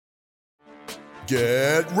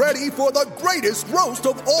Get ready for the greatest roast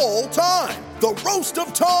of all time. The Roast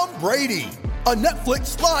of Tom Brady. A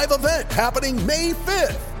Netflix live event happening May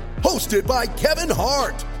 5th. Hosted by Kevin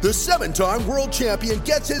Hart. The 7-time world champion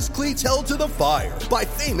gets his cleats held to the fire by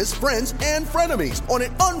famous friends and frenemies on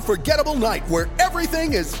an unforgettable night where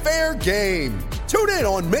everything is fair game. Tune in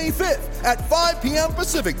on May 5th at 5 p.m.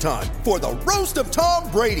 Pacific time for the Roast of Tom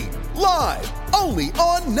Brady. Live only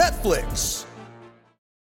on Netflix.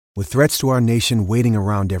 With threats to our nation waiting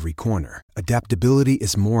around every corner, adaptability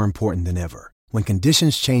is more important than ever. When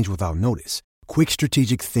conditions change without notice, quick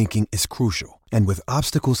strategic thinking is crucial. And with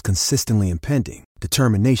obstacles consistently impending,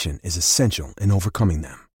 determination is essential in overcoming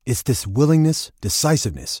them. It's this willingness,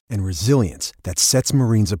 decisiveness, and resilience that sets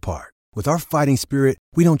Marines apart. With our fighting spirit,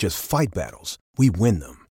 we don't just fight battles, we win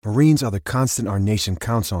them. Marines are the constant our nation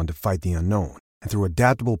counts on to fight the unknown. And through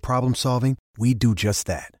adaptable problem solving, we do just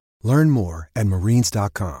that. Learn more at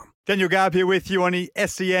marines.com. Daniel Garb here with you on the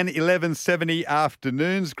SEN 1170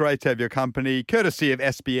 afternoons. Great to have your company, courtesy of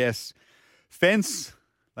SBS Fence.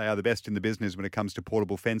 They are the best in the business when it comes to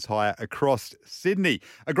portable fence hire across Sydney.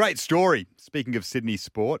 A great story, speaking of Sydney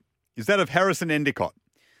sport, is that of Harrison Endicott,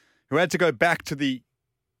 who had to go back to the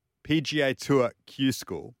PGA Tour Q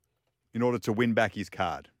School in order to win back his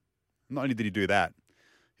card. Not only did he do that,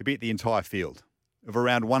 he beat the entire field of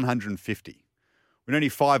around 150. When only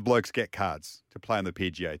 5 blokes get cards to play on the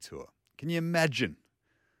PGA Tour. Can you imagine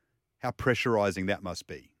how pressurising that must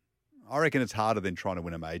be? I reckon it's harder than trying to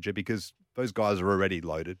win a major because those guys are already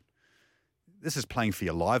loaded. This is playing for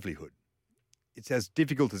your livelihood. It's as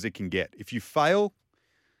difficult as it can get. If you fail,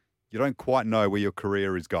 you don't quite know where your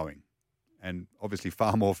career is going. And obviously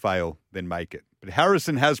far more fail than make it. But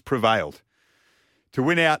Harrison has prevailed to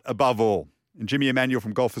win out above all. And Jimmy Emanuel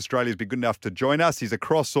from Golf Australia has been good enough to join us. He's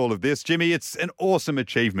across all of this. Jimmy, it's an awesome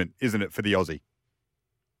achievement, isn't it, for the Aussie?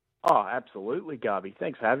 Oh, absolutely, Garby.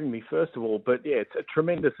 Thanks for having me, first of all. But, yeah, it's a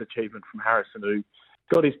tremendous achievement from Harrison, who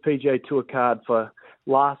got his PGA Tour card for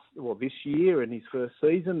this year in his first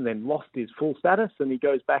season, then lost his full status, and he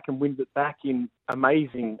goes back and wins it back in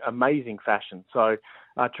amazing, amazing fashion. So,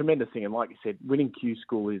 tremendous thing. And like you said, winning Q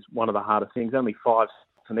School is one of the hardest things. Only 5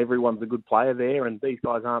 and everyone's a good player there, and these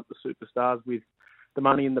guys aren't the superstars with the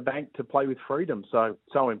money in the bank to play with freedom. So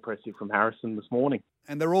impressive from Harrison this morning.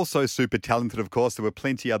 And they're also super talented, of course. There were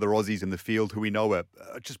plenty other Aussies in the field who we know are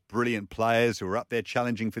just brilliant players who are up there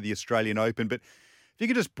challenging for the Australian Open. But if you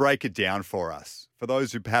could just break it down for us, for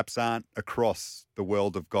those who perhaps aren't across the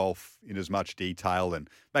world of golf in as much detail and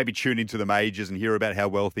maybe tune into the majors and hear about how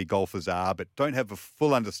wealthy golfers are, but don't have a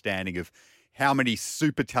full understanding of how many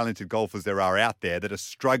super talented golfers there are out there that are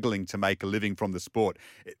struggling to make a living from the sport.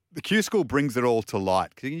 The Q School brings it all to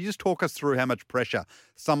light. Can you just talk us through how much pressure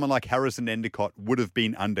someone like Harrison Endicott would have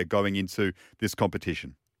been under going into this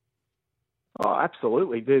competition? Oh,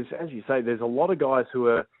 absolutely. As you say, there's a lot of guys who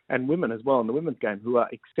are, and women as well in the women's game, who are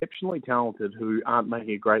exceptionally talented who aren't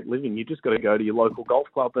making a great living. You just got to go to your local golf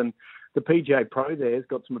club, and the PGA Pro there's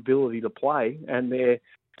got some ability to play, and they're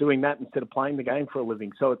doing that instead of playing the game for a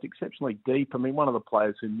living. So it's exceptionally deep. I mean, one of the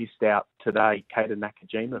players who missed out today, Keita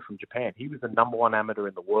Nakajima from Japan, he was the number 1 amateur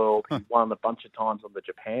in the world. He won a bunch of times on the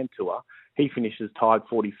Japan tour. He finishes tied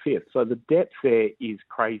 45th. So the depth there is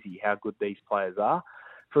crazy how good these players are.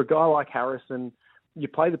 For a guy like Harrison, you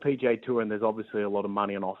play the PGA Tour and there's obviously a lot of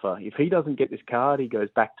money on offer. If he doesn't get this card, he goes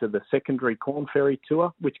back to the secondary Corn Ferry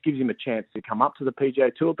Tour, which gives him a chance to come up to the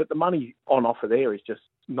PGA Tour. But the money on offer there is just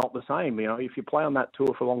not the same. You know, if you play on that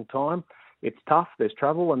tour for a long time, it's tough. There's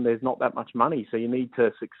travel and there's not that much money, so you need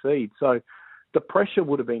to succeed. So the pressure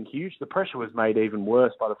would have been huge. The pressure was made even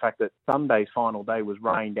worse by the fact that Sunday's final day was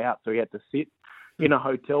rained out, so he had to sit in a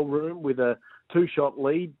hotel room with a 2-shot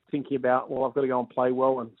lead, thinking about, well, I've got to go and play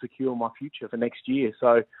well and secure my future for next year.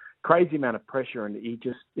 So crazy amount of pressure, and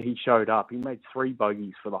he showed up. He made 3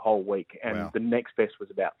 bogeys for the whole week, and wow. The next best was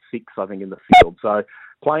about 6, I think, in the field. So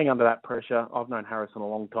playing under that pressure, I've known Harrison a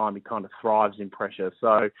long time. He kind of thrives in pressure.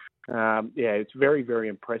 So, it's very, very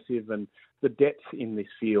impressive, and the depth in this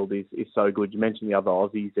field is so good. You mentioned the other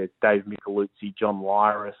Aussies. There's Dave Micheluzzi, John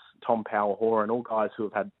Lyris, Tom Power, and all guys who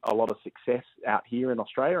have had a lot of success out here in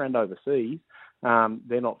Australia and overseas.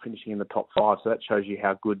 They're not finishing in the top 5, so that shows you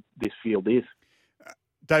how good this field is.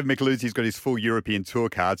 Dave Micheluzzi's got his full European Tour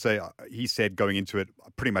card, so he said going into it, I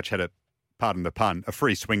pretty much had pardon the pun, a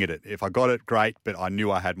free swing at it. If I got it, great, but I knew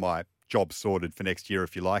I had my job sorted for next year,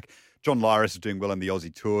 if you like. John Lyris is doing well on the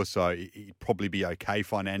Aussie Tour, so he'd probably be okay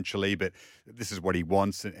financially, but this is what he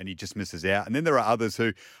wants, and he just misses out. And then there are others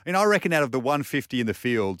who, I reckon out of the 150 in the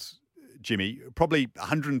fields, Jimmy, probably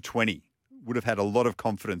 120 would have had a lot of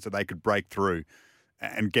confidence that they could break through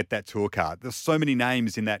and get that tour card. There's so many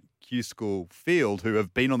names in that Q School field who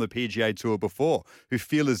have been on the PGA Tour before, who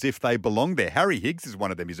feel as if they belong there. Harry Higgs is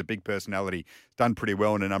one of them. He's a big personality, done pretty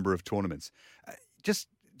well in a number of tournaments. Just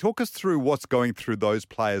talk us through what's going through those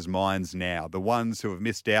players' minds now, the ones who have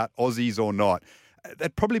missed out, Aussies or not.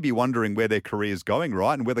 They'd probably be wondering where their career's going,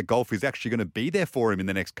 right, and whether golf is actually going to be there for him in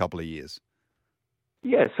the next couple of years.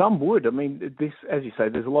 Yeah, some would. I mean, this, as you say,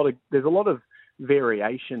 there's a lot of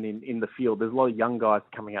variation in the field. There's a lot of young guys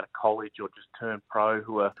coming out of college or just turned pro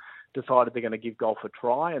who are decided they're going to give golf a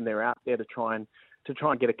try, and they're out there to try and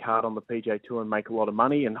get a card on the PGA Tour and make a lot of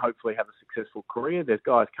money and hopefully have a successful career. There's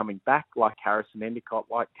guys coming back like Harrison Endicott,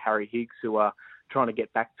 like Harry Higgs, who are trying to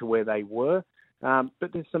get back to where they were.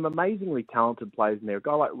 But there's some amazingly talented players in there. A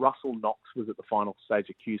guy like Russell Knox was at the final stage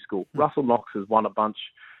of Q School. Russell Knox has won a bunch,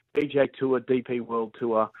 PGA Tour, DP World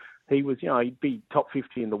Tour. He was, he'd be top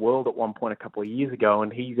 50 in the world at one point a couple of years ago,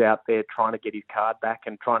 and he's out there trying to get his card back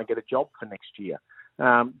and trying to get a job for next year.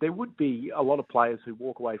 There would be a lot of players who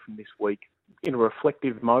walk away from this week in a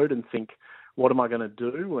reflective mode and think, what am I going to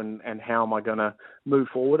do and how am I going to move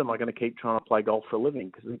forward? Am I going to keep trying to play golf for a living?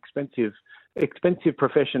 Because it's an expensive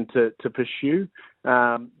profession to pursue.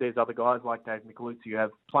 There's other guys like Dave Micheluzzi who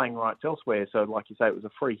have playing rights elsewhere. So like you say, it was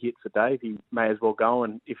a free hit for Dave. He may as well go,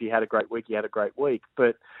 and if he had a great week, he had a great week.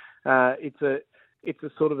 But it's a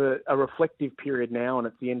sort of a reflective period now, and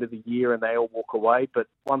it's the end of the year and they all walk away. But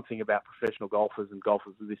one thing about professional golfers and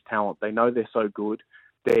golfers with this talent, they know they're so good.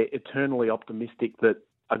 They're eternally optimistic that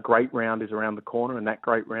a great round is around the corner, and that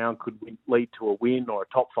great round could lead to a win or a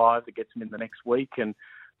top five that gets them in the next week, and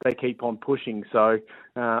they keep on pushing. So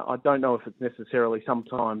I don't know if it's necessarily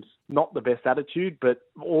sometimes not the best attitude, but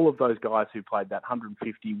all of those guys who played that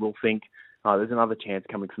 150 will think, oh, there's another chance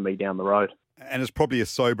coming for me down the road. And it's probably a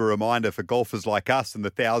sober reminder for golfers like us and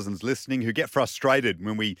the thousands listening who get frustrated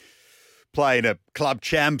when we play in a club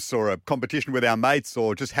champs or a competition with our mates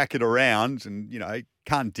or just hack it around and,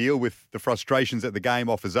 can't deal with the frustrations that the game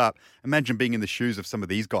offers up. Imagine being in the shoes of some of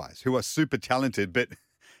these guys who are super talented but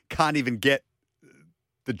can't even get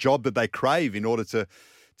the job that they crave in order to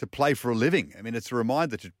play for a living. I mean, it's a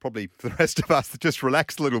reminder to probably for the rest of us to just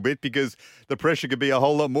relax a little bit because the pressure could be a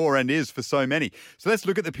whole lot more and is for so many. So let's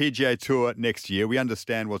look at the PGA Tour next year. We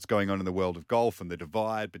understand what's going on in the world of golf and the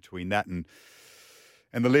divide between that and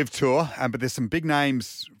the Live Tour. But there's some big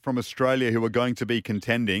names from Australia who are going to be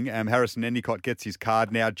contending. Harrison Endicott gets his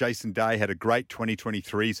card now. Jason Day had a great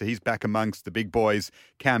 2023, so he's back amongst the big boys.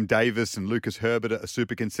 Cam Davis and Lucas Herbert are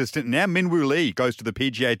super consistent. Now Minwoo Lee goes to the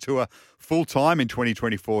PGA Tour full-time in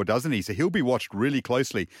 2024, doesn't he? So he'll be watched really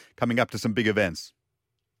closely coming up to some big events.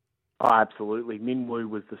 Oh, absolutely. Minwoo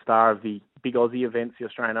was the star of the big Aussie events, the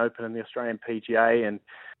Australian Open and the Australian PGA, and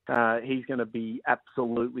he's going to be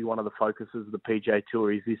absolutely one of the focuses of the PGA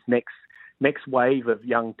Tour. Is this next wave of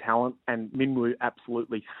young talent, and Minwoo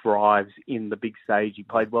absolutely thrives in the big stage. He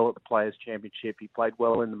played well at the Players' Championship. He played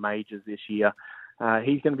well in the majors this year.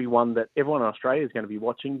 He's going to be one that everyone in Australia is going to be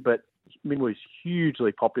watching, but Minwoo's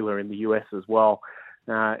hugely popular in the US as well.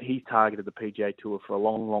 He's targeted the PGA Tour for a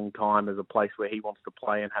long, long time as a place where he wants to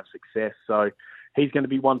play and have success. So he's going to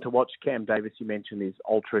be one to watch. Cam Davis, you mentioned, is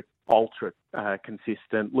ultra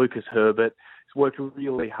consistent. Lucas Herbert has worked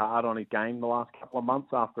really hard on his game the last couple of months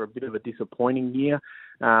after a bit of a disappointing year.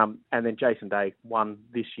 And then Jason Day won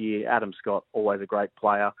this year. Adam Scott, always a great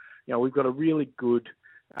player. We've got a really good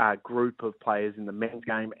group of players in the men's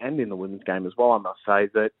game and in the women's game as well. I must say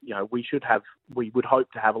that we would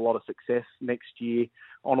hope to have a lot of success next year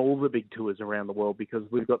on all the big tours around the world, because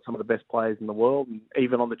we've got some of the best players in the world. And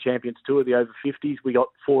even on the Champions Tour, the over 50s, we got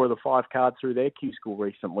 4 of the 5 cards through their Q School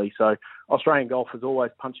recently. So Australian golf is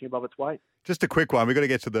always punching above its weight. Just a quick one. We've got to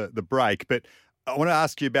get to the break, but I want to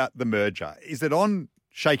ask you about the merger. Is it on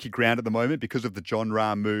shaky ground at the moment because of the John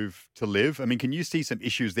Rahm move to Live? I mean, can you see some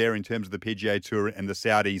issues there in terms of the PGA Tour and the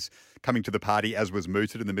Saudis coming to the party as was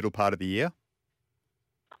mooted in the middle part of the year?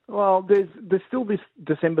 Well, there's still this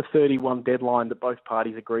December 31 deadline that both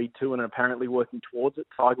parties agreed to and are apparently working towards it.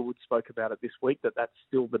 Tiger Woods spoke about it this week, that's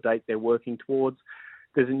still the date they're working towards.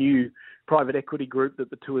 There's a new private equity group that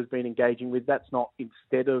the tour has been engaging with. That's not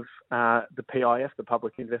instead of the PIF, the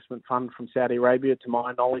Public Investment Fund from Saudi Arabia, to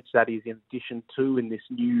my knowledge. That is in addition to in this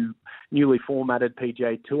newly formatted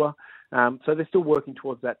PGA Tour. So they're still working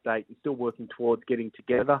towards that date and still working towards getting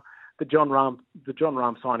together. The John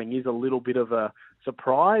Rahm signing is a little bit of a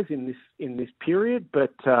surprise in this period,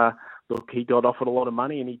 but look, he got offered a lot of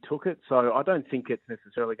money and he took it. So I don't think it's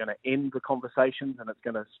necessarily going to end the conversations and it's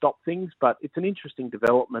going to stop things, but it's an interesting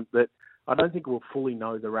development that I don't think we'll fully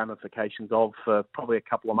know the ramifications of for probably a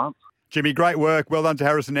couple of months. Jimmy, great work. Well done to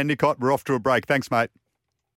Harrison Endicott. We're off to a break. Thanks, mate.